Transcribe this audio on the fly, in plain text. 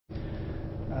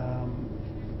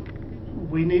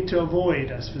we need to avoid,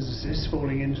 as physicists,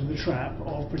 falling into the trap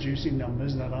of producing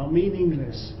numbers that are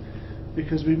meaningless,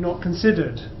 because we've not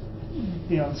considered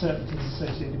the uncertainties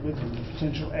associated with them, the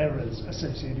potential errors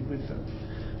associated with them.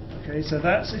 Okay, so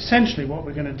that's essentially what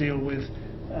we're going to deal with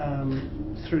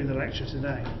through the lecture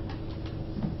today.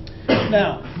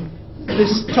 Now,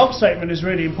 this top statement is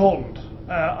really important.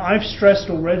 I've stressed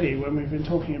already when we've been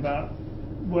talking about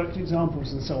worked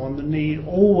examples and so on, the need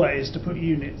always to put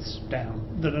units down,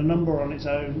 that a number on its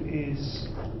own is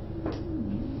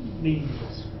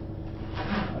meaningless.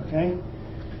 Okay?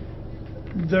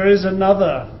 There is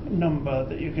another number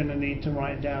that you're going to need to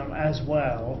write down as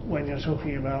well when you're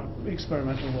talking about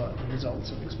experimental work, the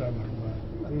results of experimental work,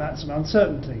 and that's an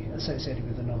uncertainty associated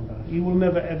with the number. You will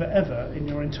never, ever, ever in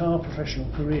your entire professional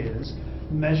careers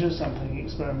measure something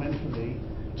experimentally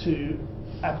to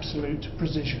absolute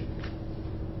precision,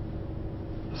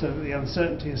 so that the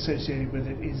uncertainty associated with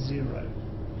it is 0.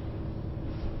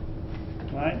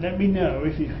 Right? Let me know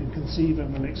if you can conceive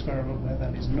of an experiment where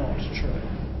that is not true.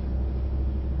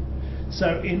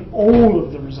 So in all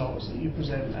of the results that you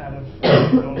present out of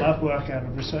your lab work, out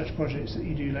of research projects that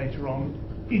you do later on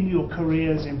in your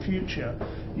careers in future,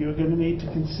 you're going to need to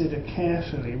consider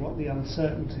carefully what the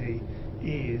uncertainty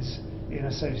is in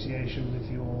association with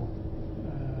your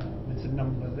with the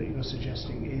number that you're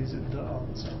suggesting is the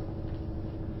answer.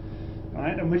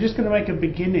 Right? And we're just going to make a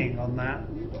beginning on that.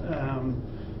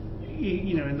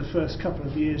 You know, in the first couple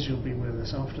of years you'll be with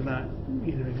us. After that,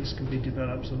 you know, this can be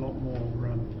developed a lot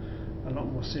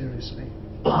more seriously.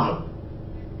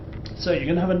 So you're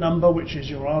going to have a number which is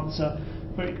your answer,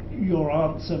 but your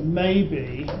answer may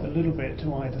be a little bit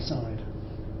to either side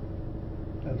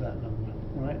of that number.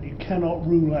 Right? You cannot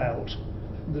rule out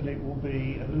that it will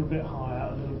be a little bit higher,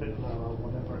 a little bit lower,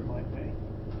 whatever it might be.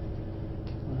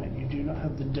 Right? You do not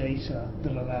have the data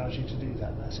that allows you to do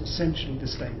that. That's essentially the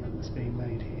statement that's being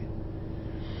made here.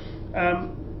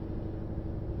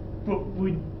 But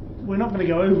we're not going to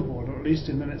go overboard, or at least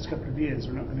in the next couple of years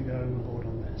we're not going to go overboard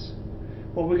on this.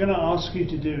 What we're going to ask you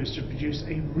to do is to produce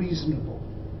a reasonable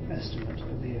estimate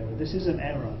of the error. This is an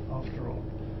error after all.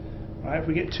 Right? If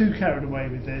we get too carried away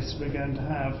with this, we're going to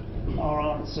have our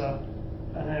answer,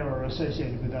 an error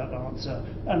associated with that answer,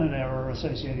 and an error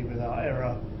associated with our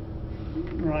error.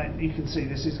 Right? You can see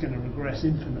this is going to regress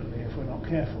infinitely if we're not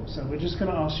careful. So we're just going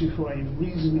to ask you for a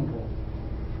reasonable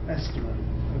estimate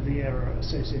of the error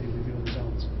associated with your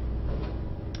results.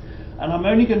 And I'm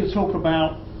only going to talk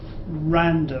about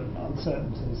random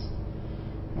uncertainties.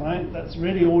 Right? That's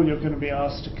really all you're going to be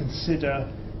asked to consider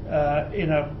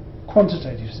in a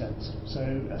quantitative sense, so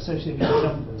associated with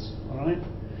numbers. All right?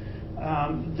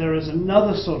 There is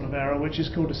another sort of error which is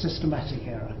called a systematic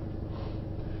error.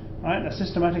 Right? Now,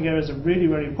 systematic errors are really,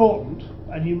 very important,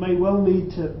 and you may well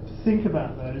need to think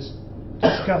about those,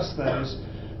 discuss those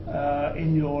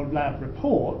in your lab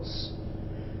reports.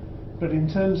 But in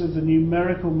terms of the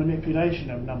numerical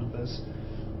manipulation of numbers,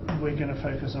 we're going to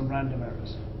focus on random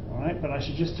errors. All right? But I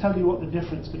should just tell you what the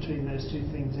difference between those two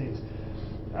things is.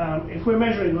 If we're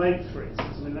measuring length, for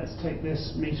instance, I mean, let's take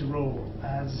this meter rule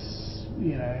as,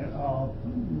 you know, our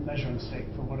measuring stick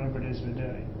for whatever it is we're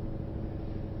doing.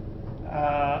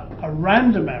 A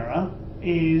random error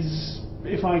is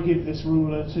if I give this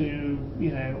ruler to,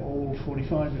 you know, all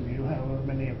 45 of you, however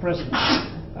many are present,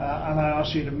 and I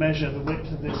ask you to measure the width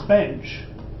of this bench,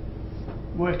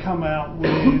 we'll come out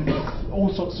with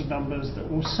all sorts of numbers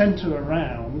that will centre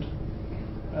around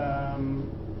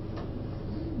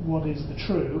what is the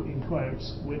true, in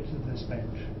quotes, width of this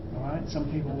bench. All right?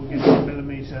 Some people will give you a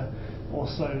millimetre or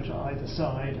so to either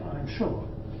side, I'm sure.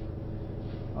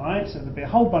 All right? So there'll be a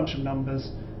whole bunch of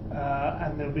numbers,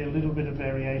 and there'll be a little bit of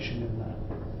variation in that.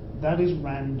 That is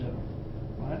random.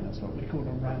 Right? That's what we call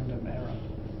a random error,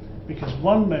 because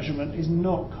one measurement is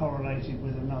not correlated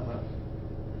with another.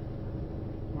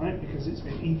 Right? Because it's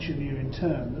been each of you in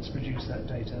turn that's produced that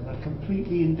data. They're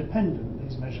completely independent,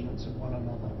 these measurements, of one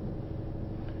another.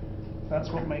 That's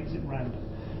what makes it random.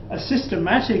 A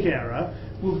systematic error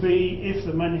will be if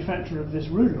the manufacturer of this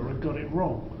ruler had got it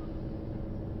wrong.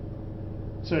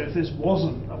 So if this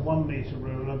wasn't a 1 metre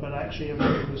ruler, but actually it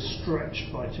was stretched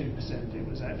by 2%, it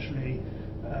was actually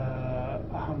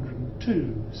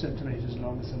 102 centimetres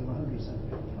long instead of 100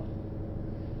 centimetres long.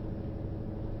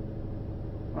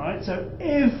 Right? So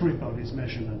everybody's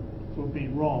measurement will be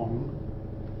wrong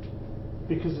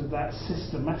because of that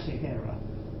systematic error.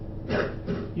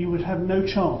 You would have no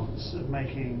chance of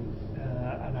making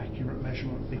an accurate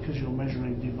measurement because your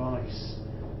measuring device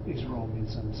is wrong in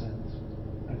some sense.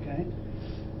 Okay?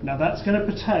 Now that's going to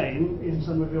pertain in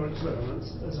some of your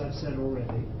experiments, as I've said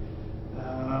already,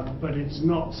 but it's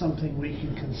not something we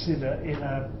can consider in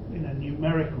a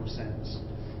numerical sense.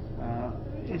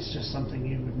 It's just something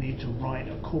you would need to write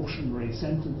a cautionary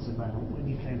sentence about when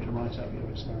you came to write up your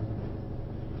experiment,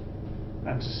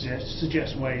 and to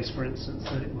suggest ways, for instance,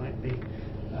 that it might be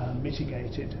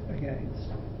mitigated against.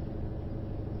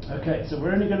 Okay, so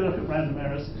we're only going to look at random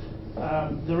errors.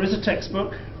 There is a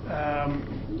textbook.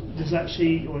 There's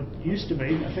actually, or used to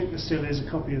be, I think there still is a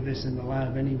copy of this in the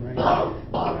lab anyway.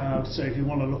 So if you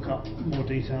want to look up more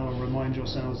detail or remind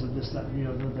yourselves of this, that and the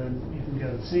other, then you can go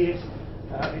and see it.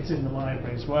 It's in the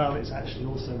library as well. It's actually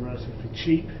also relatively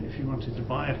cheap if you wanted to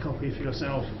buy a copy for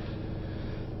yourself.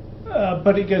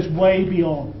 But it goes way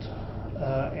beyond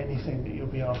anything that you'll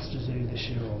be asked to do this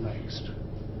year or next.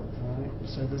 Right?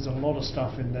 So there's a lot of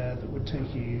stuff in there that would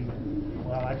take you,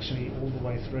 well, actually all the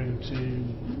way through to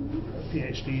a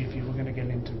PhD if you were going to get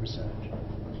into research.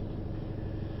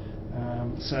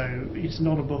 So it's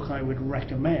not a book I would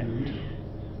recommend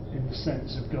in the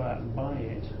sense of go out and buy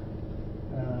it.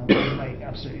 Make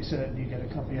absolutely certain you get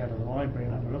a copy out of the library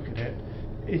and have a look at it.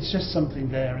 It's just something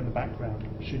there in the background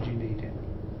should you need it.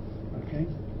 Okay.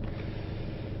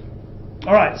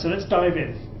 All right, so let's dive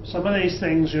in. Some of these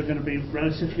things you're going to be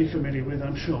relatively familiar with,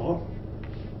 I'm sure,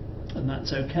 and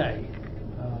that's okay.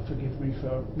 Forgive me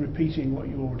for repeating what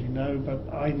you already know,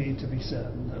 but I need to be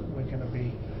certain that we're going to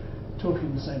be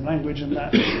talking the same language, and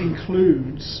that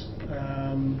includes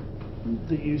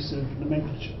the use of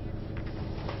nomenclature.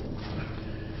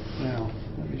 Now,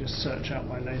 let me just search out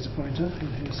my laser pointer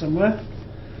in here somewhere.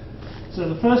 So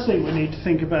the first thing we need to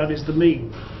think about is the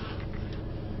mean.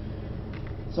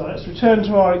 So let's return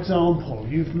to our example.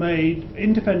 You've made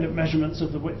independent measurements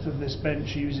of the width of this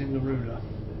bench using the ruler.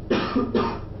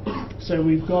 So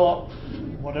we've got,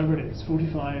 whatever it is,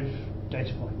 45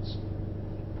 data points,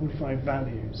 45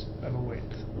 values of a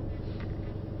width.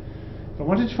 If I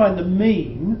wanted to find the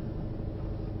mean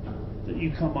that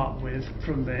you come up with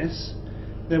from this,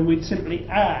 then we'd simply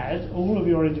add all of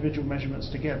your individual measurements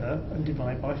together and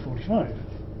divide by 45.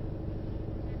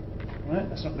 Right?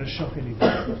 That's not going to shock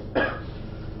anybody.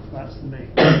 That's the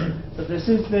mean. But this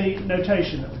is the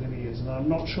notation that we're going to use, and I'm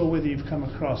not sure whether you've come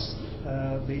across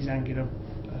these angular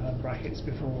brackets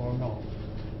before or not.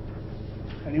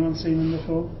 Anyone seen them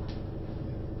before?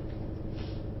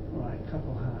 Right, a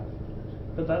couple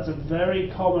have. But that's a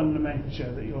very common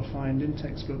nomenclature that you'll find in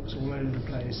textbooks all over the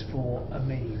place for a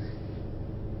mean.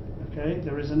 Okay,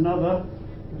 there is another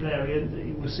variant that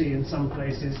you will see in some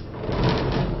places.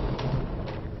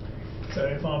 So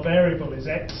if our variable is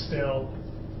x still,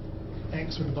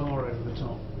 x with a bar over the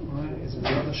top, right, is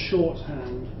another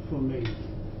shorthand for mean.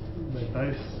 They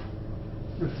both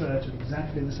refer to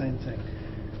exactly the same thing.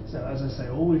 So as I say,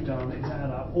 all we've done is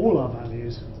add up all our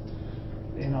values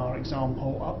in our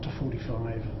example up to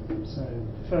 45. So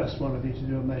first one of you to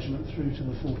do a measurement through to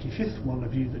the 45th one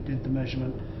of you that did the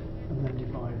measurement, and then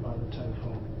divide by the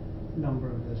total number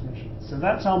of those measurements. So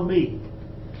that's our mean.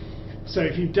 So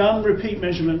if you've done repeat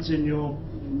measurements in your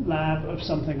lab of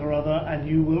something or other, and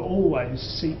you will always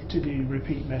seek to do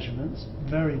repeat measurements,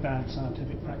 very bad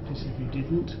scientific practice if you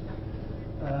didn't,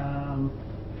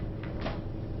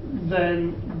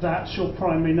 then that's your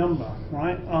primary number,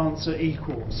 right? Answer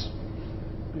equals.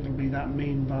 It'll be that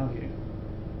mean value,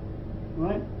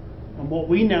 right? And what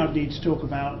we now need to talk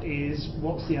about is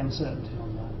what's the uncertainty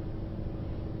on that.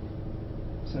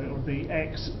 So it will be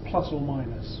x plus or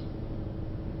minus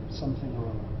something or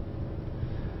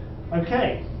other.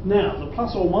 Okay, now the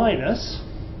plus or minus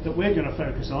that we're going to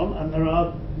focus on, and there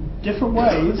are different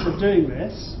ways of doing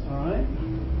this, alright?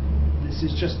 This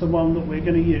is just the one that we're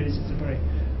going to use. It's a very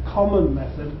common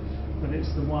method, but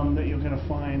it's the one that you're going to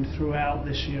find throughout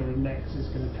this year and next. It's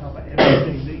going to cover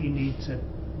everything that you need to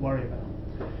worry about.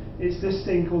 It's this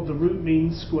thing called the root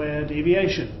mean square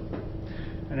deviation,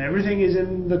 and everything is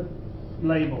in the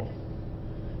label.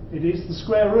 It is the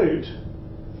square root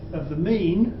of the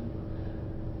mean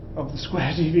of the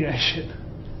square deviation.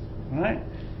 Right?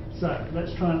 So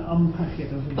let's try and unpack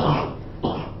it a little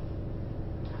bit.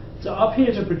 So up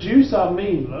here to produce our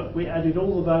mean, look, we added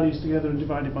all the values together and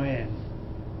divided by n.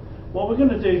 What we're going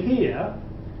to do here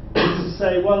is to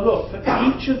say, well look, for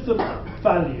each of the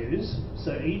values,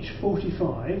 so each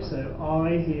 45, so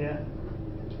I here,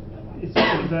 it's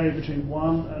going to vary between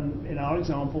 1 and, in our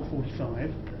example,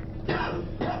 45.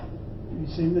 Have you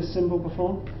seen this symbol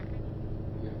before?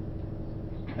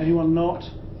 Anyone not?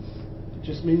 It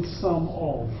just means sum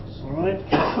of, alright?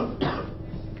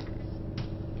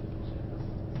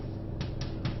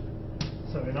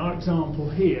 So in our example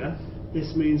here,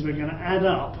 this means we're going to add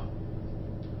up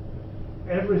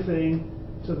everything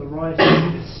to the right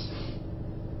of this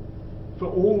for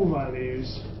all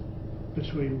values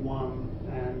between 1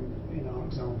 and, in our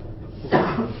example, 4.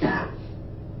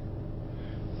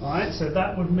 Alright, so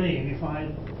that would mean, if I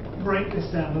break this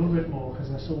down a little bit more,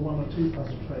 because I saw 1 or 2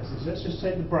 puzzle traces, let's just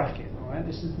take the bracket, alright,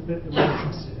 this is the bit that we're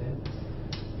interested in.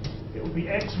 It will be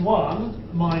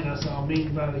x1 minus our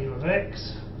mean value of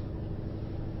x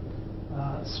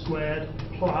squared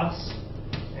plus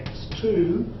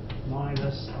x2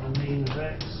 minus our mean of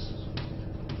x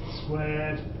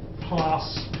squared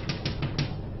plus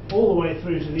all the way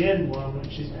through to the end one,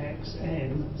 which is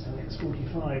xn, so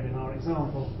x45 in our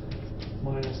example,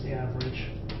 minus the average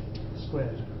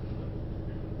squared.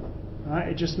 Right,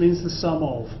 it just means the sum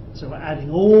of. So we're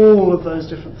adding all of those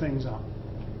different things up.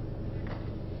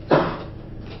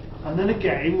 And then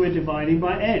again, we're dividing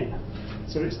by n.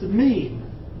 So it's the mean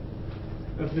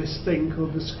of this thing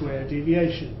called the square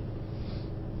deviation.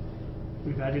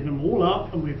 We've added them all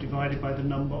up and we've divided by the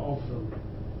number of them.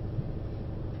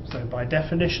 So by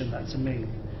definition, that's a mean.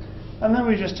 And then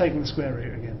we've just taken the square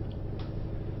root again.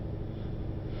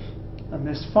 And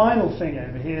this final thing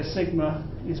over here, sigma,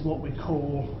 is what we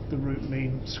call the root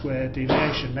mean square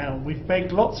deviation. Now, we've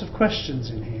begged lots of questions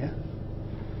in here,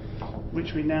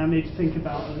 which we now need to think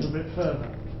about a little bit further.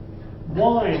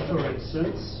 Why, for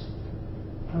instance,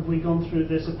 have we gone through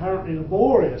this apparently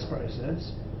laborious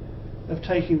process of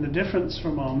taking the difference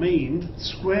from our mean,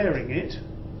 squaring it,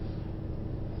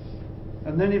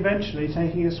 and then eventually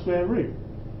taking a square root?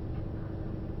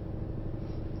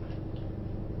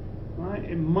 Right?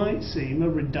 It might seem a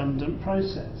redundant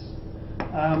process.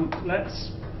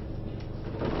 Let's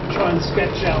try and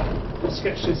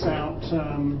sketch this out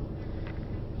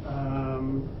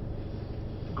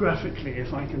graphically,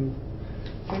 if I can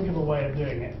think of a way of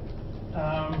doing it.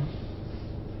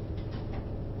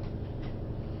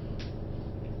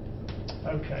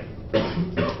 Okay.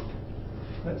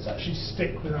 Let's actually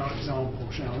stick with our example,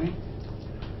 shall we?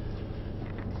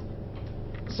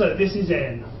 So this is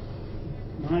n.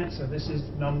 Right, so this is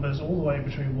numbers all the way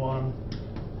between 1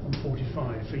 and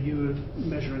 45 for you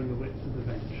measuring the width of the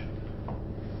bench.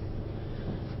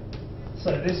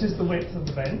 So this is the width of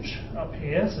the bench up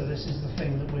here, so this is the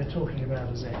thing that we're talking about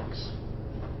as x.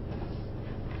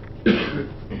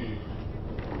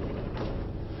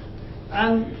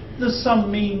 And there's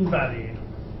some mean value,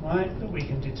 right, that we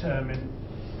can determine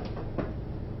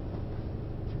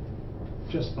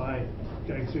just by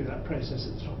going through that process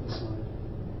at the top of the slide.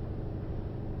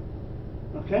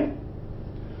 Okay?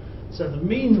 So the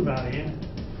mean value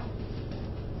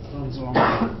runs along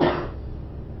there.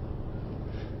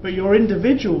 But your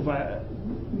individual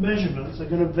measurements are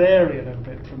going to vary a little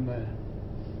bit from there.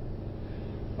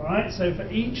 Alright, so for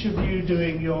each of you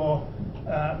doing your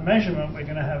measurement, we're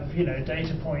going to have,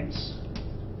 data points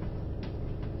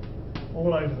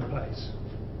all over the place,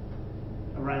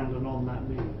 around and on that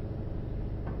mean.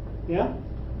 Yeah?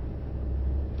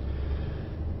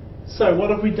 So what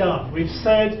have we done? We've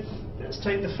said, let's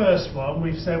take the first one,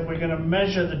 we've said we're going to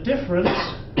measure the difference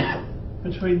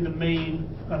between the mean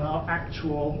and our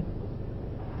actual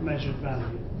measured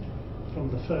value from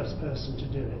the first person to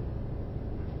do it.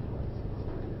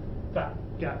 That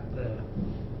gap there.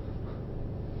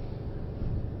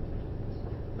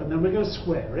 And then we're going to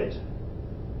square it.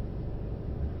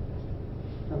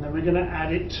 And then we're going to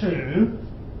add it to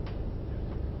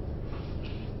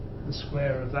the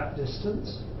square of that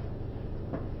distance.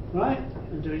 Right?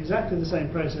 And do exactly the same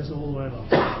process all the way along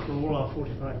for all our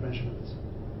 45 measurements.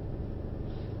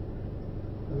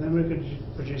 And then we're going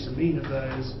to produce a mean of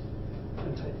those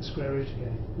and take the square root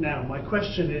again. Now, my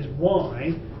question is,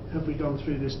 why have we gone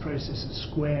through this process of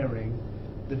squaring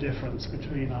the difference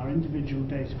between our individual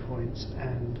data points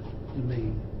and the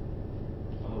mean?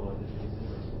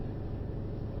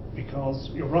 Because,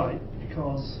 you're right,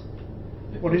 because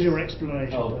what is your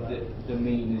explanation for that? The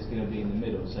mean is going to be in the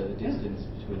middle, so the distance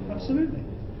between them. Absolutely.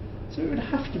 So it would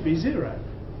have to be 0.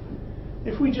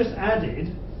 If we just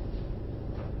added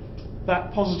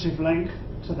that positive length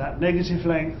to that negative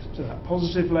length, to that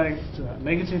positive length, to that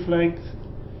negative length,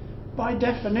 by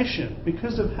definition,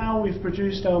 because of how we've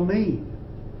produced our mean,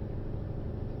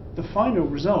 the final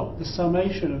result, the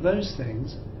summation of those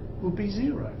things, will be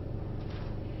 0.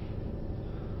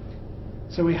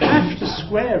 So we have to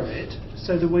square it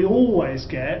so that we always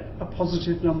get a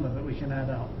positive number that we can add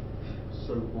up.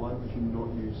 So why would you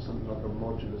not use something like a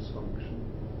modulus function?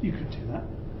 You could do that.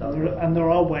 And there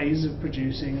are ways of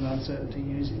producing an uncertainty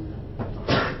using that.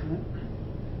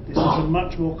 Right? This is a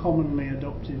much more commonly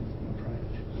adopted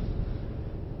approach.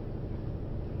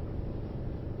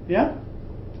 Yeah?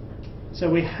 So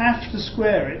we have to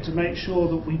square it to make sure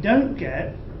that we don't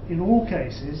get, in all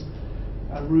cases,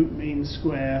 a root mean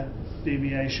square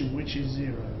deviation which is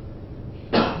 0.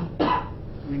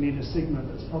 we need a sigma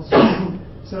that's positive.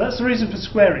 So that's the reason for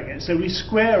squaring it. So we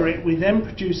square it, we then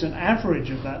produce an average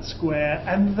of that square,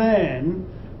 and then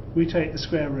we take the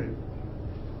square root.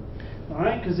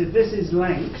 Alright, because if this is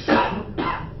length,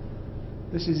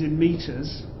 this is in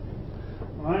meters,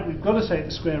 alright, we've got to take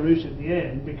the square root at the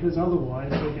end, because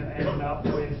otherwise we're going to end up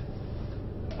with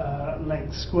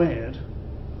length squared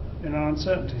in our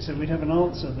uncertainty. So we'd have an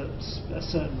answer that's a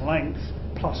certain length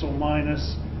plus or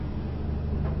minus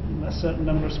a certain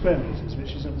number of square meters,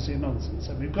 which is obviously a nonsense.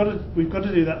 So we've got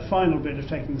to do that final bit of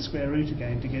taking the square root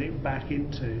again to get it back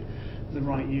into the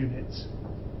right units.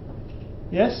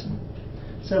 Yes?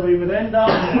 So we would end up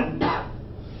then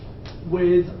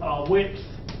with our width,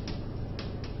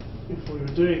 if we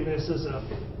were doing this as a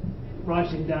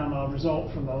writing down our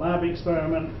result from the lab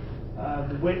experiment,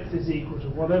 the width is equal to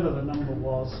whatever the number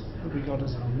was that we got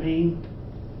as our mean,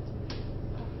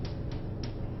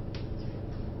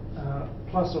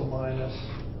 plus or minus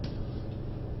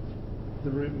the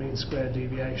root mean squared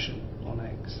deviation on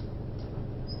x.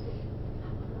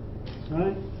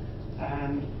 Right?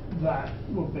 And that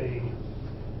will be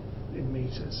in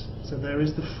meters. So there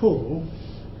is the full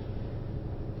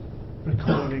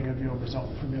recording of your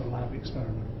result from your lab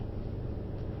experiment.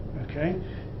 Okay?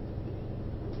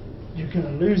 You're going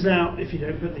to lose out if you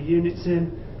don't put the units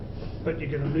in, but you're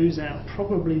going to lose out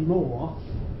probably more,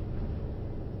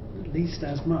 at least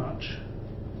as much,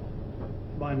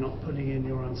 by not putting in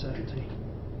your uncertainty.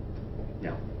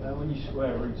 Yeah. When you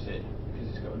square root it, because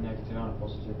it's got a negative and a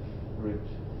positive root.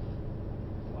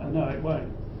 No, it won't.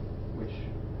 Which?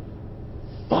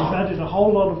 You've added a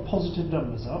whole lot of positive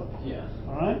numbers up. Yeah.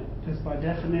 Alright? Because by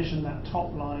definition that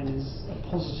top line is a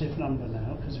positive number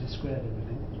now, because we've squared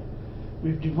everything.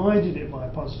 We've divided it by a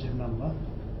positive number,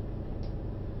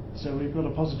 so we've got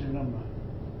a positive number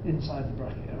inside the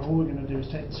bracket, and all we're going to do is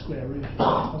take the square root of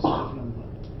that positive number.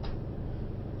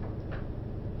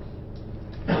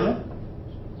 Yeah?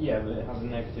 Yeah, but it has a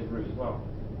negative root as well.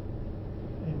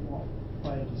 In what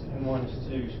way does it have? Minus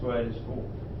 2 squared is 4.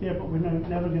 Yeah, but we're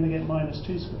never going to get minus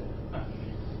 2 squared.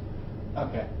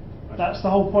 Okay. That's the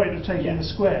whole point of taking Yeah. the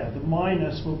square. The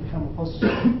minus will become a positive.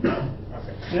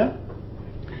 Okay. Yeah?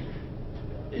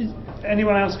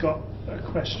 Anyone else got a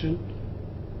question?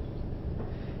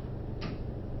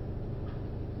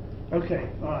 Okay,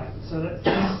 alright, so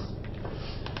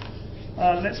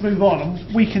let's move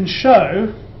on. We can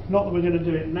show, not that we're going to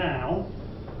do it now,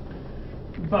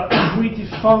 but if we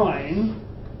define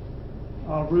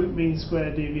our root mean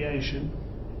square deviation,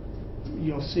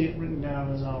 you'll see it written down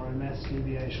as RMS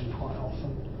deviation quite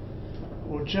often,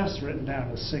 or just written down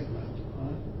as sigma,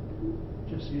 right?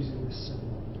 Just using this symbol.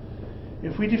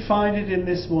 If we define it in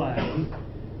this way,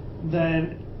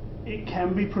 then it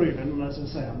can be proven, and as I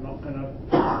say, I'm not going to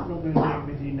do it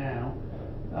with you now,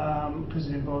 because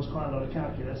it involves quite a lot of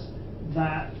calculus,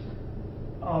 that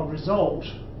our result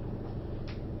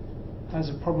has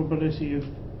a probability of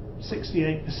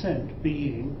 68%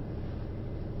 being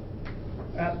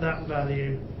at that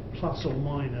value plus or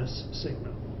minus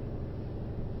sigma.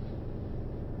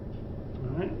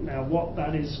 Alright, now what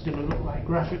that is going to look like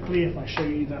graphically, if I show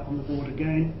you that on the board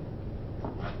again,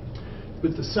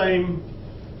 with the same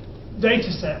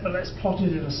data set, but let's plot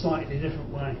it in a slightly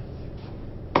different way.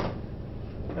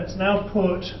 Let's now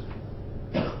put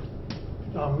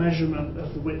our measurement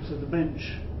of the width of the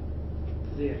bench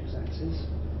to the x-axis,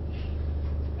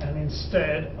 and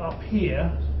instead up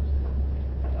here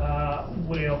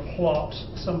we'll plot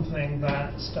something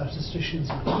that statisticians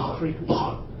have called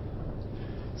frequency.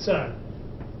 So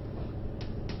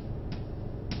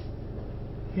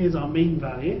here's our mean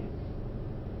value,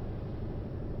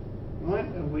 right?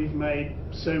 And we've made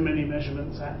so many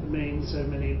measurements at the mean, so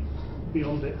many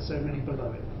beyond it, so many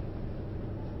below it.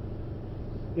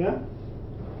 Yeah?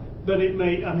 But it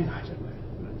may, I mean, I don't know,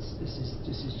 this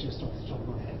is just off the top of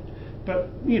my head. But,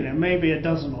 you know, maybe a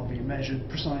dozen of you measured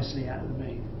precisely at the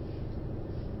mean.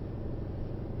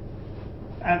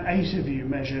 And 8 of you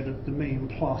measured at the mean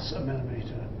plus a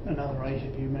millimetre. Another 8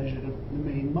 of you measured at the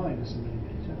mean minus a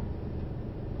millimetre.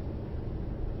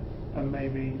 And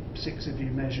maybe 6 of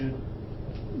you measured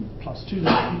plus 2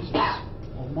 millimetres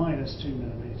or minus 2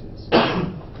 millimetres.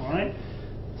 Alright?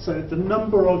 So the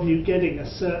number of you getting a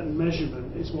certain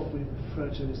measurement is what we refer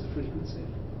to as the frequency.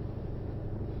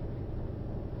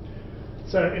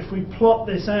 So if we plot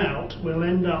this out, we'll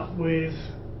end up with,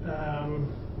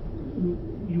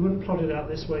 you wouldn't plot it out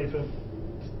this way for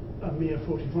a mere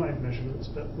 45 measurements,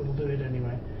 but we'll do it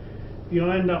anyway.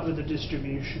 You'll end up with a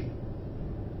distribution,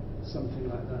 something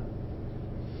like that.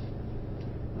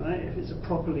 Right? If it's a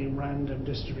properly random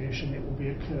distribution, it will be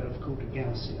a curve called a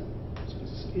Gaussian. So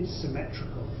it's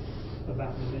symmetrical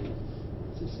about the middle.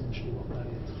 That's essentially what that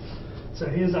is. So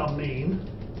here's our mean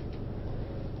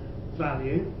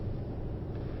value,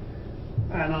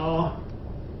 and our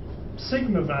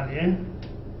sigma value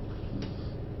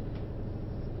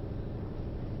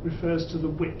refers to the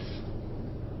width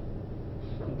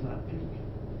of that peak,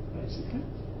 basically.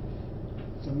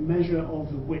 It's a measure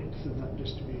of the width of that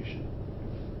distribution.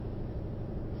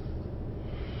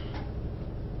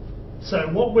 So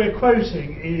what we're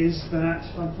quoting is that,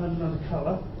 I'll find another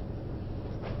colour,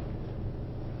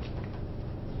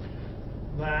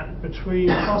 that between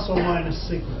plus or minus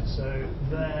sigma, so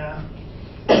there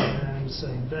and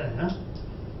say there,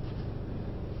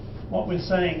 what we're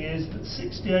saying is that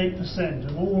 68%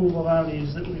 of all the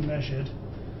values that we measured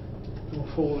will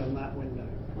fall in that window.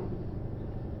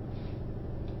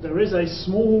 There is a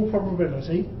small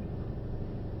probability,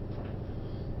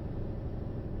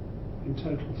 in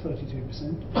total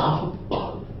 32%,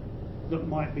 that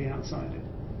might be outside it.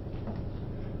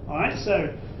 Alright,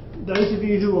 so those of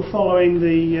you who are following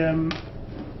the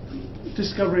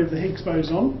discovery of the Higgs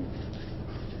boson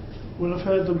will have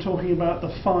heard them talking about the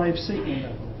 5 sigma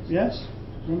level. Yes?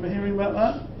 Remember hearing about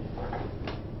that?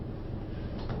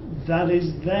 That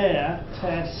is their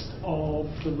test of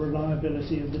the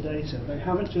reliability of the data. They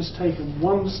haven't just taken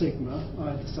 1 sigma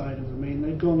either side of the mean,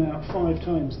 they've gone out 5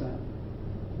 times that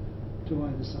to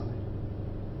either side.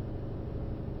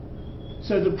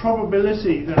 So the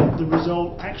probability that the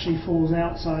result actually falls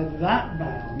outside that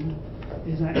bound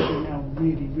is actually now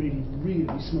really, really,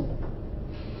 really small.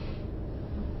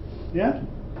 Yeah?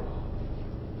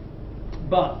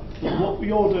 But what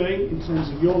you're doing in terms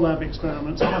of your lab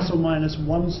experiments, plus or minus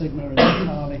 1 sigma is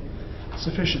entirely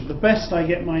sufficient. The best I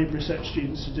get my research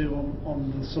students to do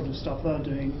on the sort of stuff they're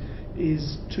doing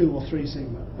is 2 or 3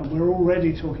 sigma, and we're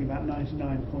already talking about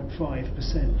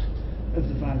 99.5% of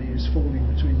the values falling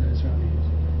between those values,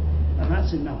 and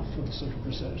that's enough for the sort of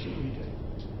research that we do.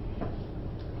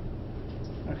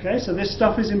 Okay, so this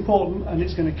stuff is important, and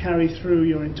it's going to carry through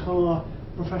your entire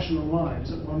professional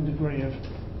lives at one degree of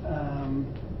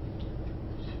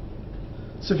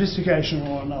sophistication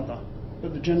or another,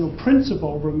 but the general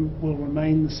principle will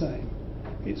remain the same.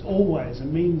 It's always a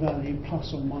mean value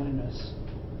plus or minus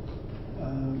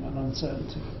an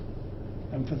uncertainty,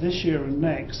 and for this year and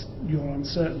next your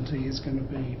uncertainty is going to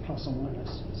be plus or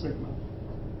minus sigma.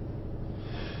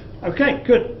 Okay,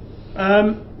 good.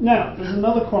 Now there's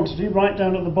another quantity right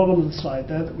down at the bottom of the slide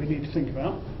there that we need to think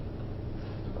about,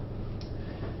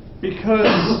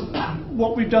 because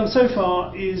what we've done so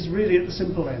far is really at the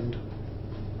simple end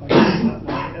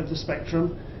of the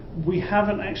spectrum. We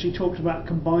haven't actually talked about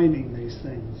combining these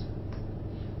things.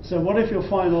 So what if your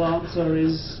final answer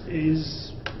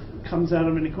comes out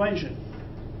of an equation?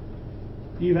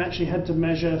 You've actually had to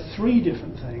measure 3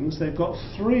 different things. They've got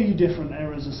 3 different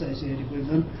errors associated with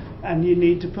them, and you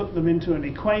need to put them into an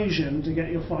equation to get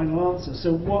your final answer.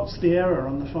 So what's the error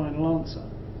on the final answer?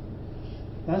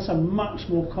 That's a much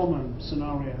more common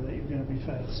scenario that you're going to be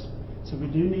faced. So we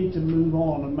do need to move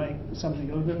on and make something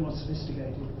a little bit more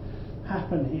sophisticated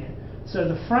happen here. So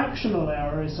the fractional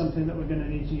error is something that we're going to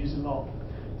need to use a lot.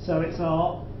 So it's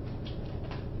our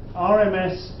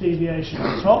RMS deviation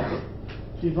at the top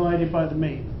divided by the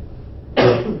mean.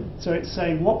 So it's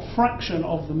saying what fraction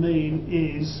of the mean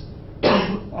is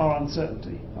our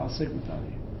uncertainty, our sigma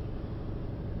value.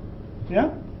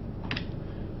 Yeah?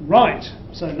 Right,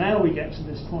 so now we get to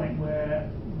this point where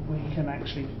we can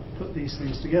actually put these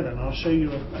things together, and I'll show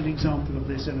you an example of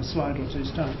this in a slide or two's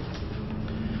time.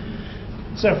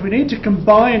 So if we need to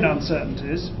combine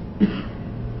uncertainties,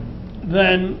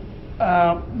 then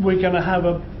we're going to have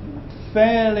a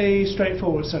fairly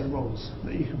straightforward set of rules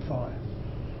that you can follow.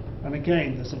 And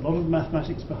again, there's a lot of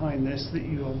mathematics behind this that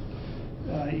you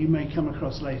may come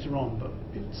across later on, but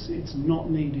it's not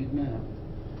needed now.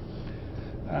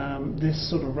 This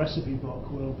sort of recipe book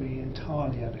will be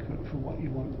entirely adequate for what you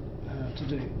want to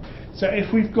do. So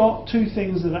if we've got 2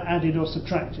 things that are added or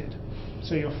subtracted,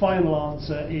 so your final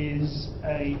answer is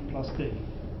A plus B,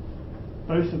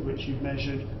 both of which you've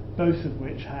measured, both of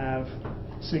which have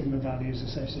sigma values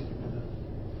associated with them.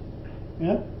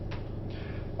 Yeah?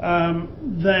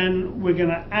 Then we're going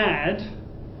to add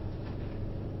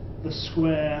the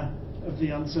square of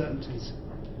the uncertainties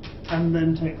and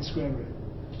then take the square root.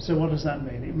 So what does that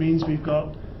mean? It means we've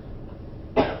got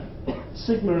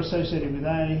sigma associated with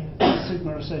A,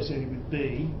 sigma associated with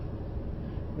B.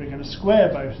 We're going to square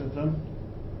both of them.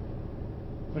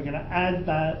 We're going to add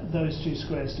those 2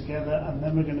 squares together, and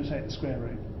then we're going to take the square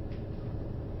root.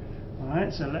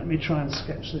 Alright, so let me try and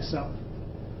sketch this up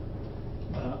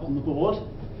on the board.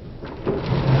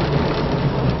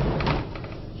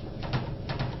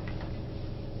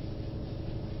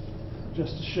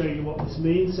 just to show you what this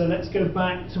means. So let's go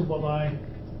back to what I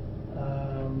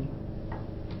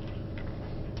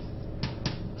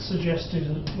suggested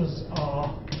was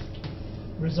our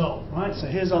result, right? So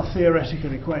here's our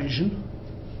theoretical equation.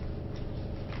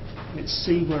 It's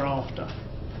C we're after.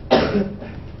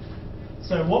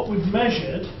 So what we've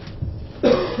measured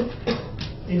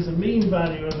is a mean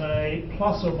value of A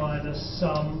plus or minus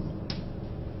some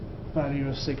value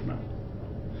of sigma.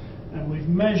 And we've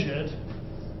measured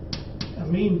a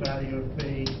mean value of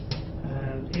B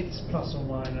and its plus or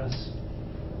minus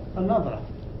another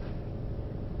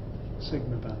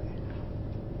sigma value.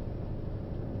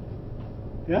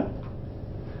 Yeah?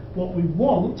 What we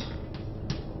want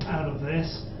out of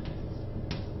this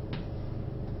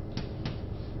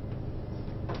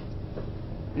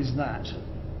is that.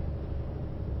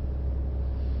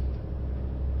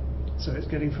 So it's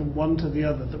getting from one to the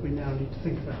other that we now need to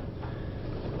think about.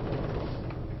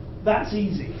 That's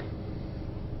easy.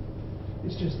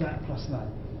 It's just that plus that.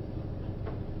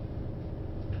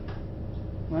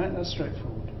 Right, that's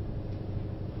straightforward.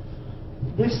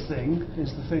 This thing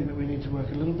is the thing that we need to work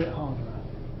a little bit harder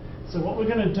at. So what we're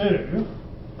going to do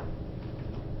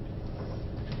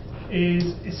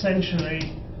is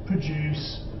essentially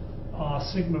produce our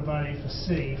sigma value for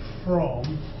C from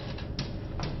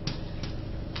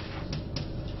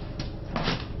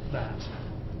that.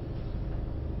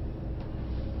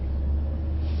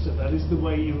 So that is the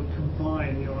way you would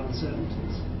combine your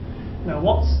uncertainties. Now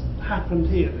what's happened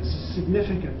here, there's a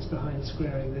significance behind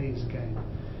squaring these again.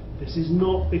 This is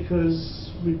not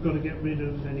because we've got to get rid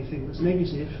of anything that's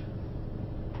negative,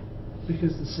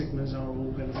 because the sigmas are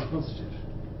all going to be positive.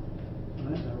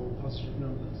 Right? They're all positive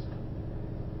numbers.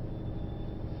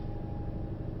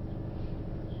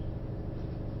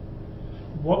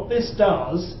 What this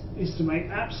does is to make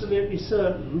absolutely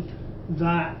certain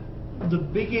that the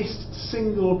biggest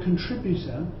single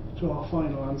contributor to our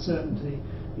final uncertainty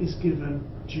is given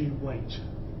due weight.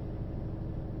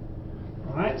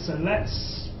 Alright, so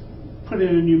let's put in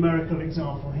a numerical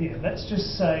example here. Let's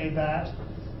just say that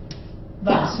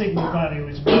that sigma value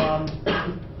is 1,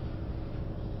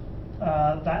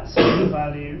 that sigma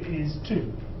value is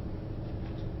 2.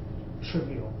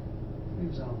 Trivial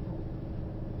example.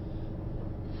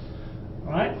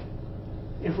 Right?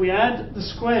 If we add the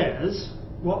squares,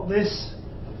 what this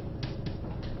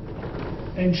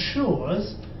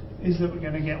ensures is that we're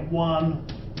going to get 1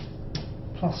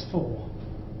 plus 4.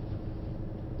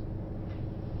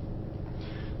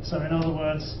 So in other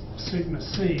words, sigma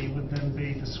C would then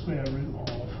be the square root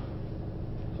of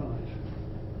 5.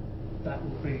 That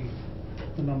would be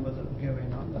the number that would go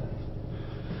in up there.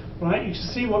 Right? You can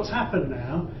see what's happened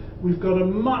now. We've got a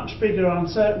much bigger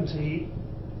uncertainty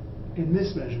in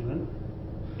this measurement,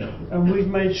 and we've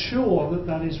made sure that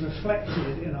that is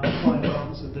reflected in our final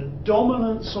answer. The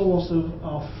dominant source of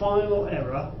our final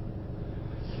error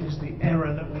is the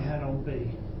error that we had on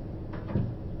B.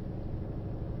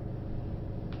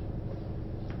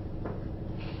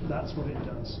 That's what it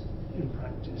does in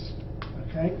practice.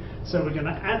 Okay? So we're going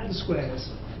to add the squares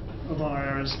of our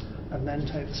errors and then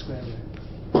take the square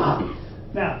root.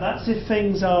 Now, that's if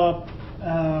things are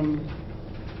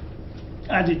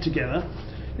added together.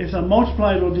 If they're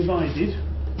multiplied or divided,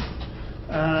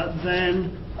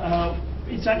 then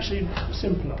it's actually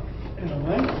simpler in a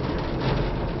way.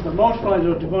 If they're multiplied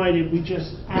or divided, we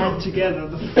just add together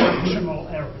the fractional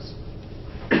errors.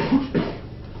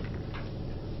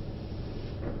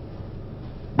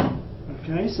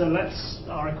 Okay, so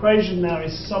our equation now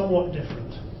is somewhat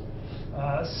different.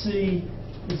 C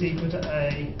is equal to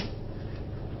A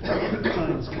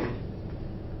times B.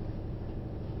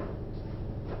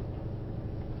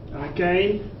 And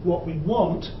again, what we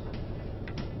want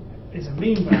is a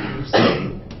mean value of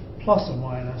C plus or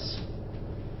minus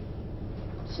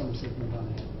some sigma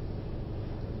value.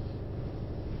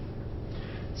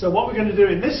 So what we're going to do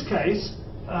in this case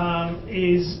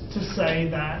is to say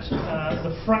that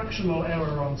the fractional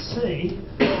error on C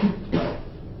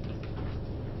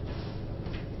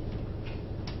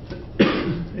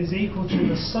is equal to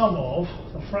the sum of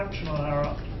the fractional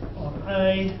error on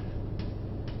A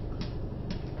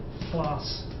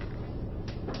plus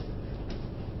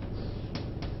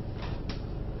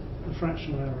the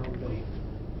fractional error on B.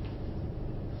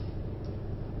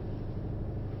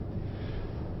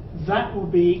 That will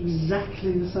be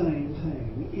exactly the same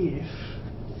thing if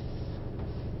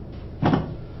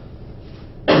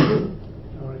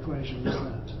our equation was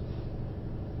that.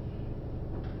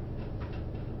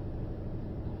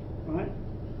 Right?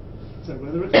 So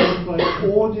whether it's multiplied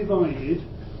or divided,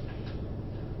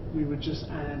 we would just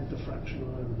add the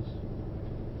fractional errors.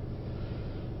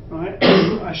 right?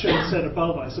 I should have said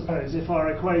above, I suppose, if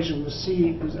our equation was c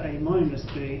equals a minus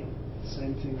b,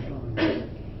 same thing applies.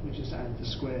 We just add the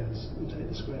squares and take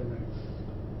the square root.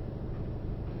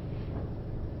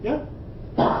 Yeah?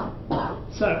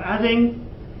 So adding,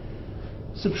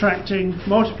 subtracting,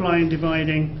 multiplying,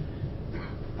 dividing.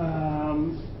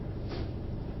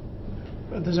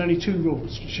 But there's only two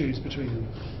rules to choose between them.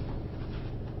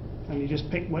 And you just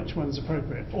pick which one's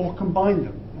appropriate, or combine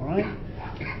them, all right?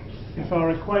 If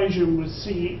our equation was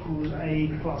c equals a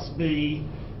plus b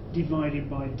divided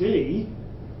by d,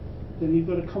 then you've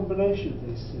got a combination of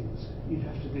these things. You'd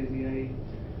have to do the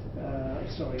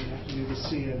you'd have to do the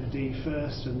c over d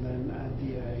first and then add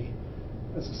the a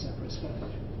as a separate stage.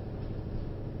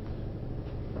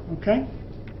 Okay?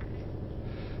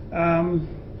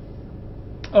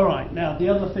 All right, now the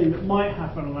other thing that might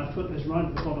happen, and I put this right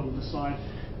at the bottom of the slide,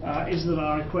 is that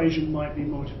our equation might be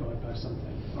multiplied by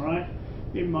something, all right?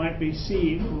 It might be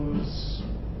c equals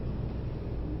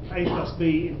a plus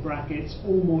b in brackets,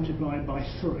 all multiplied by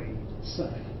 3,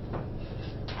 say.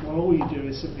 Well, all you do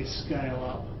is simply scale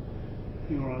up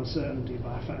your uncertainty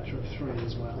by a factor of 3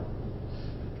 as well.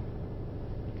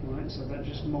 Right, so that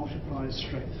just multiplies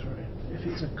straight through, if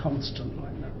it's a constant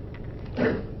like that.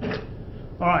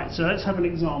 Alright, so let's have an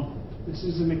example. This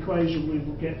is an equation we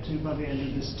will get to by the end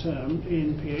of this term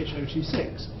in PHOT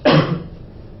 6.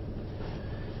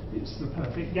 It's the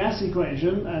perfect gas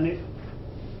equation, and it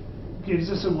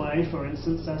gives us a way, for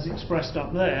instance, as expressed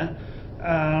up there,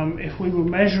 if we were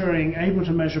able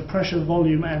to measure pressure,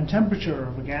 volume and temperature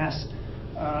of a gas,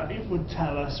 it would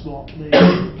tell us what the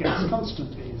gas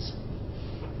constant is.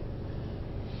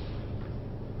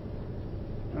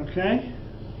 Okay?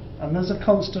 And there's a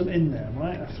constant in there,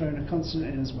 right? I've thrown a constant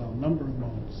in as well, number of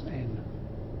moles, n.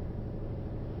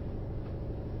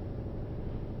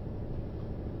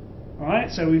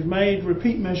 Alright, so we've made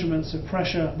repeat measurements of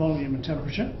pressure, volume and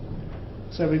temperature.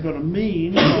 So we've got a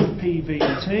mean of P, V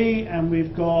and T, and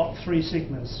we've got 3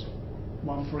 sigmas,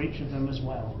 one for each of them as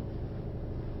well.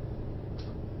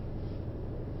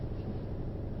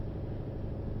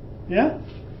 Yeah?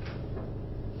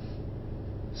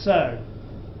 So,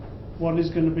 what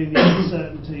is going to be the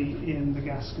uncertainty in the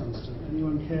gas constant?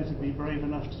 Anyone care to be brave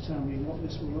enough to tell me what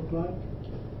this will look like?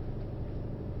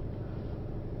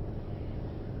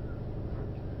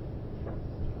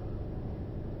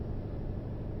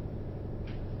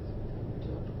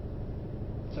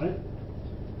 Sorry?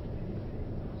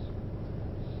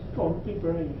 Go on, be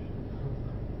brave.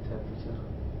 Temperature.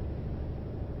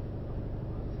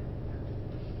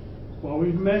 Well,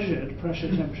 we've measured pressure,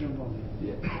 temperature and volume.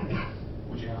 Yeah.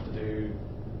 Would you have to do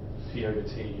P over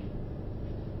T,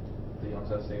 the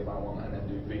uncertainty of that one, and then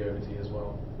do V over T as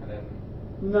well? And then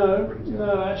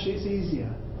No, actually it's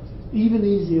easier. Even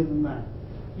easier than that.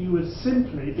 You would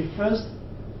simply, because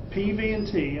P, V and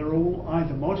T are all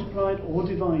either multiplied or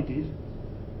divided,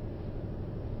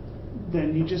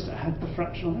 then you just add the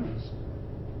fractional errors.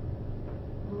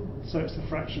 So it's the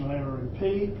fractional error in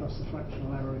P plus the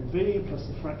fractional error in V plus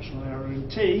the fractional error in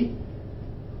T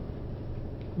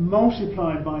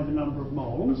multiplied by the number of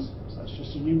moles, so that's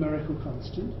just a numerical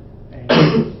constant, N,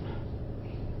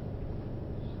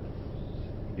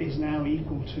 is now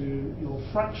equal to your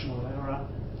fractional error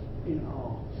in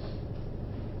R.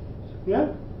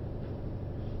 Yeah?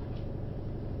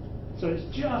 So it's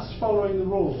just following the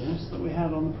rules that we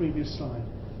had on the previous slide.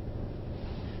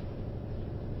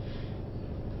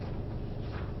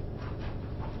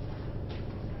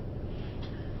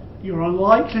 You're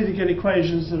unlikely to get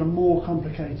equations that are more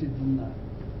complicated than that.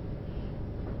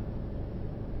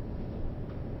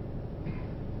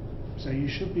 So you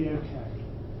should be okay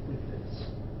with this.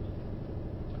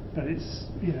 But it's,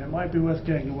 it might be worth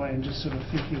going away and just sort of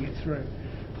thinking it through.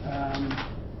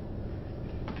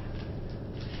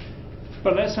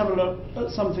 But let's have a look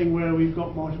at something where we've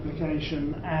got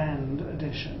multiplication and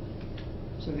addition.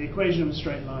 So the equation of a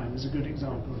straight line is a good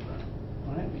example of that.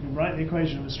 Right? You can write the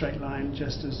equation of a straight line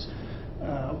just as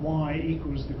y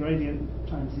equals the gradient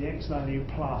times the x value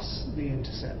plus the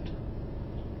intercept.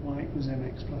 Y equals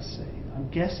mx plus c. I'm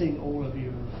guessing all of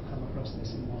you have come across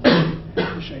this in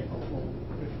one shape or form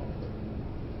before.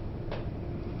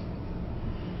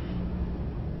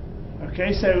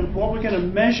 Okay, so what we're going to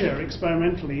measure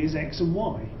experimentally is x and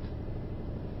y.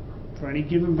 For any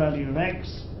given value of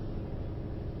x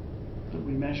that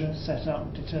we measure, set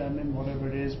up, determine, whatever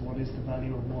it is, what is the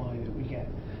value of y that we get.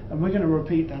 And we're going to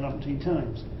repeat that umpteen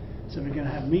times. So we're going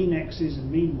to have mean x's and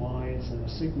mean y's and a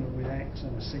sigma with x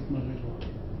and a sigma with y.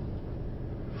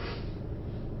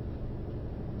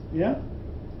 Yeah?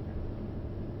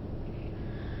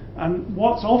 And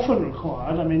what's often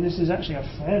required, I mean, this is actually a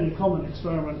fairly common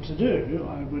experiment to do,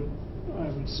 I would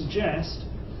suggest,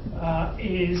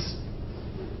 is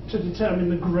to determine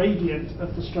the gradient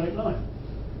of the straight line.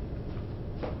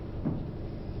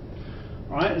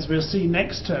 Right, as we'll see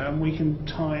next term, we can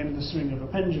time the swing of a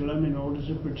pendulum in order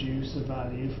to produce a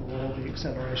value for the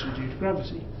acceleration due to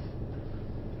gravity.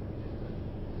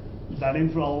 That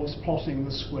involves plotting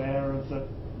the square of the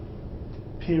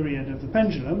period of the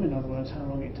pendulum, in other words, how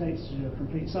long it takes to do a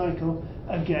complete cycle,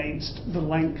 against the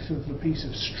length of the piece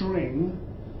of string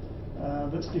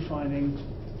that's defining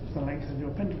the length of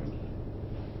your pendulum.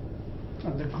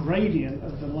 And the gradient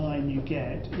of the line you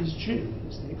get is g,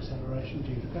 it's the acceleration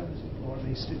due to gravity, or at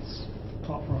least it's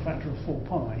apart from a factor of 4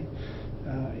 pi,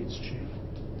 it's g.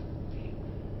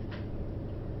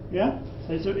 Yeah?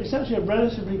 So it's actually a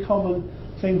relatively common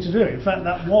thing to do. In fact,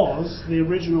 that was the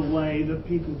original way that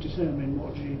people determined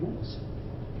what g was,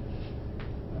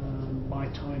 by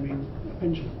timing a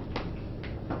pendulum.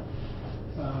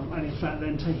 And in fact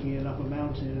then taking it up a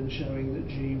mountain and showing that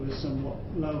g was somewhat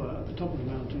lower at the top of the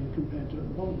mountain compared to at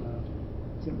the bottom of the mountain,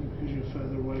 simply because you're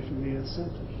further away from the Earth's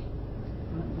centre.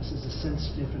 Right? This is a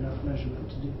sensitive enough measurement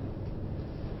to do that.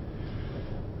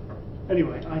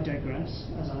 Anyway, I digress,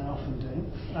 as I often do.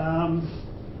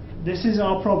 This is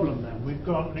our problem then. We've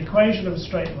got an equation of a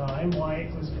straight line, y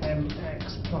equals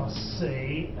mx plus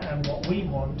c, and what we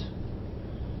want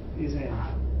is m.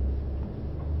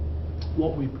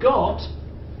 What we've got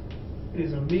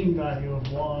is a mean value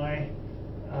of y,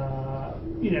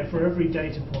 for every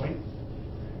data point,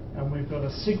 and we've got a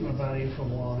sigma value for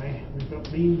y. We've got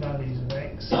mean values of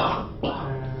x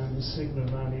and sigma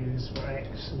values for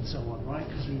x, and so on, right?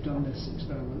 Because we've done this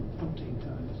experiment umpteen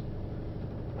times.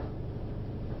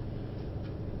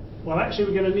 Well, actually,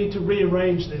 we're going to need to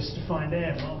rearrange this to find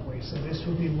m, aren't we? So this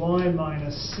will be y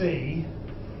minus c.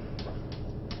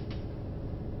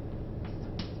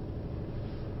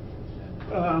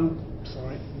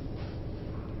 Sorry.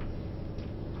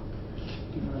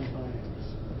 Divided by x.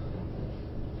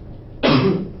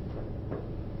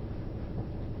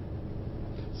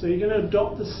 So you're going to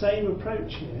adopt the same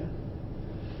approach here.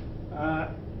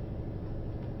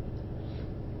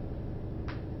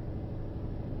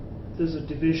 There's a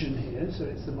division here, so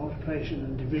it's the multiplication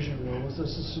and division rules.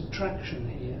 There's a subtraction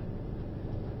here.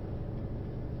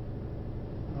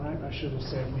 Right, I should have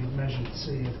said we've measured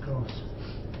c, of course.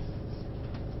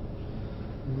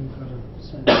 And we've got a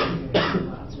sense of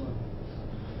that as well.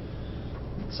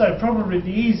 So probably the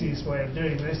easiest way of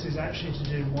doing this is actually to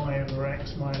do y over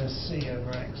x minus c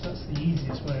over x. That's the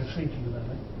easiest way of thinking about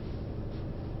it.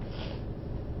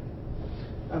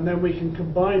 And then we can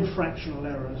combine fractional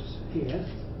errors here.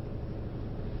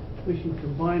 We can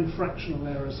combine fractional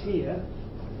errors here.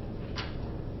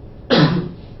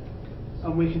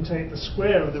 And we can take the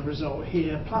square of the result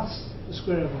here plus the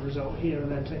square of the result here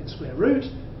and then take the square root.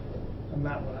 And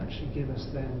that will actually give us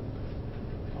then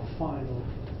our final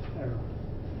error.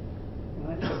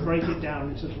 Right? So break it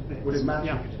down into little bits. Would it matter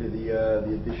Yeah. if you did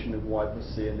the addition of y plus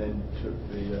c and then took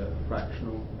the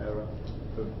fractional error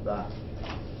of that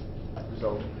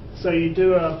result? So you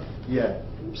do a Yeah.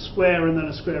 square and then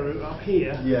a square root up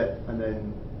here. Yeah, and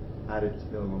then add it to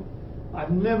the other one.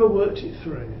 I've never worked it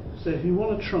through, so if you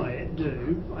want to try it,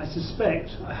 do. I suspect,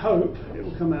 I hope, it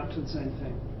will come out to the same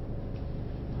thing.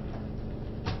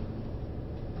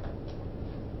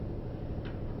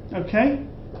 Okay?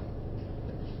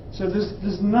 So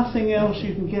there's nothing else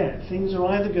you can get. Things are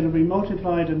either going to be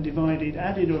multiplied and divided,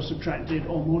 added or subtracted,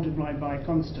 or multiplied by a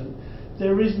constant.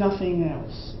 There is nothing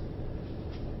else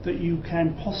that you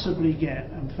can possibly get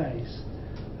and face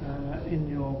in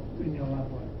your lab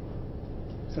work.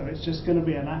 So it's just going to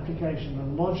be an application, a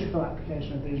logical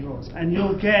application of these rules, and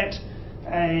you'll get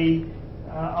a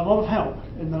lot of help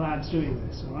in the labs doing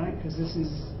this, all right? Because this is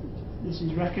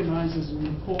recognised as an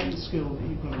important skill that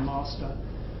you've got to master.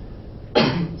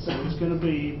 So there's going to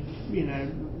be,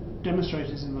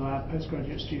 demonstrators in the lab,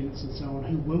 postgraduate students and so on,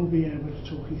 who will be able to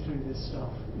talk you through this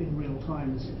stuff in real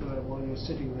time, as it were, while you're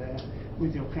sitting there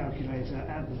with your calculator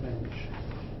at the bench.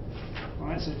 All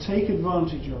right, so take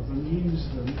advantage of them, use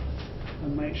them,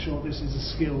 and make sure this is a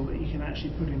skill that you can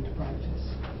actually put into practice.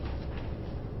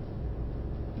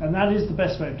 And that is the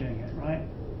best way of doing it, right?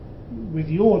 With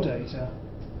your data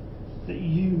that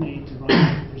you need to write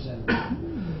and present.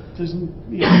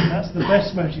 That's the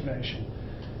best motivation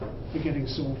for getting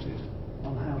sorted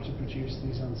on how to produce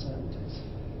these uncertainties.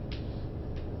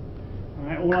 All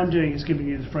right, all I'm doing is giving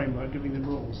you the framework, giving the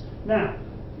rules. Now,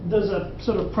 there's a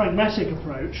sort of pragmatic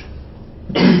approach,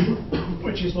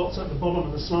 which is what's at the bottom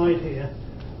of the slide here,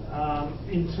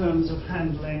 in terms of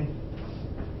handling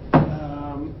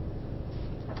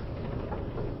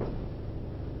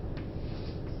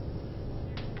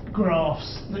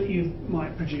graphs that you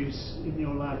might produce in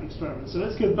your lab experiment. So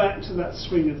let's go back to that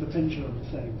swing of the pendulum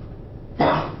thing.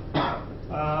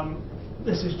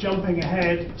 This is jumping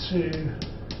ahead to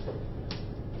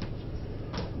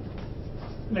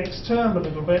next term a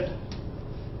little bit,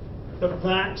 but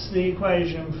that's the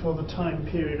equation for the time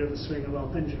period of the swing of our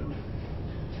pendulum.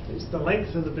 It's the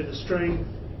length of the bit of string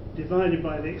divided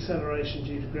by the acceleration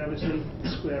due to gravity, the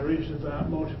square root of that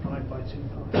multiplied by 2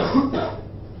 pi.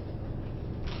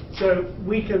 So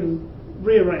we can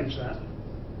rearrange that,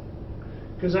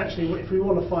 because actually if we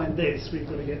want to find this, we've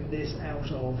got to get this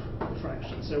out of the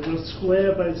fraction. So we'll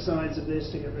square both sides of this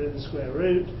to get rid of the square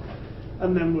root,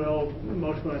 and then we'll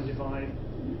multiply and divide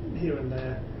here and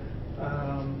there.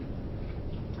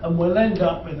 And we'll end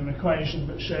up with an equation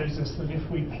that shows us that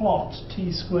if we plot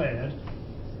t squared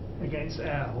against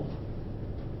L,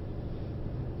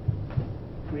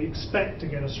 we expect to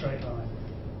get a straight line.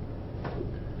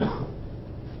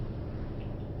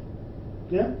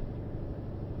 Yeah?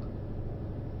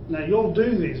 Now you'll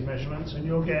do these measurements and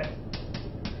you'll get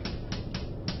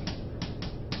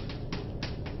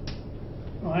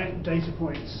data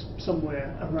points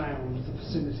somewhere around the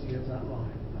vicinity of that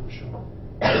line, I'm sure.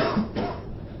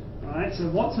 Right, so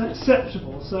what's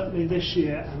acceptable, certainly this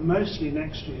year and mostly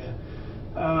next year,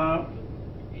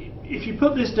 if you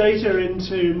put this data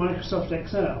into Microsoft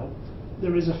Excel,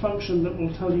 there is a function that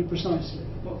will tell you precisely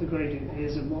what the gradient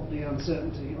is and what the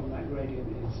uncertainty on that gradient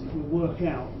is. It will work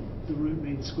out the root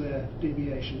mean square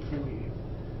deviation for you.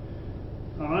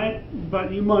 Alright,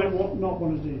 but you might not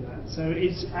want to do that. So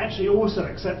it's actually also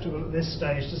acceptable at this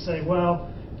stage to say, well,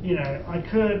 you know, I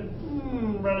could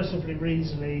relatively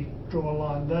easily draw a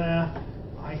line there.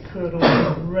 I could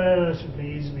also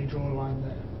relatively easily draw a line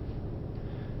there.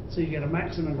 So you get a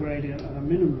maximum gradient and a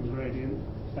minimum gradient,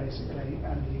 basically,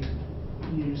 and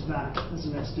you use that as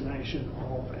an estimation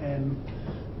of m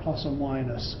plus or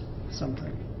minus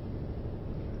something.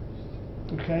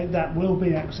 Okay, that will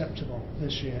be acceptable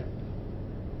this year.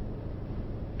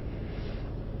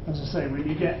 As I say, when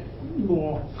you get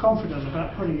more confident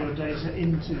about putting your data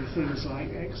into things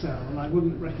like Excel, and I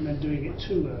wouldn't recommend doing it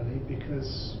too early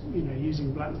because, you know,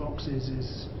 using black boxes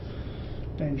is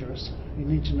dangerous. You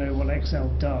need to know what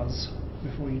Excel does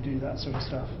before you do that sort of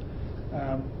stuff.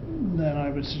 Then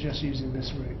I would suggest using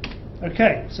this route.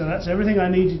 Okay, so that's everything I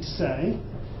needed to say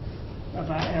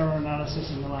about error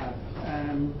analysis in the lab.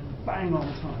 And bang on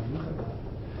time, look at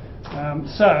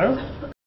that.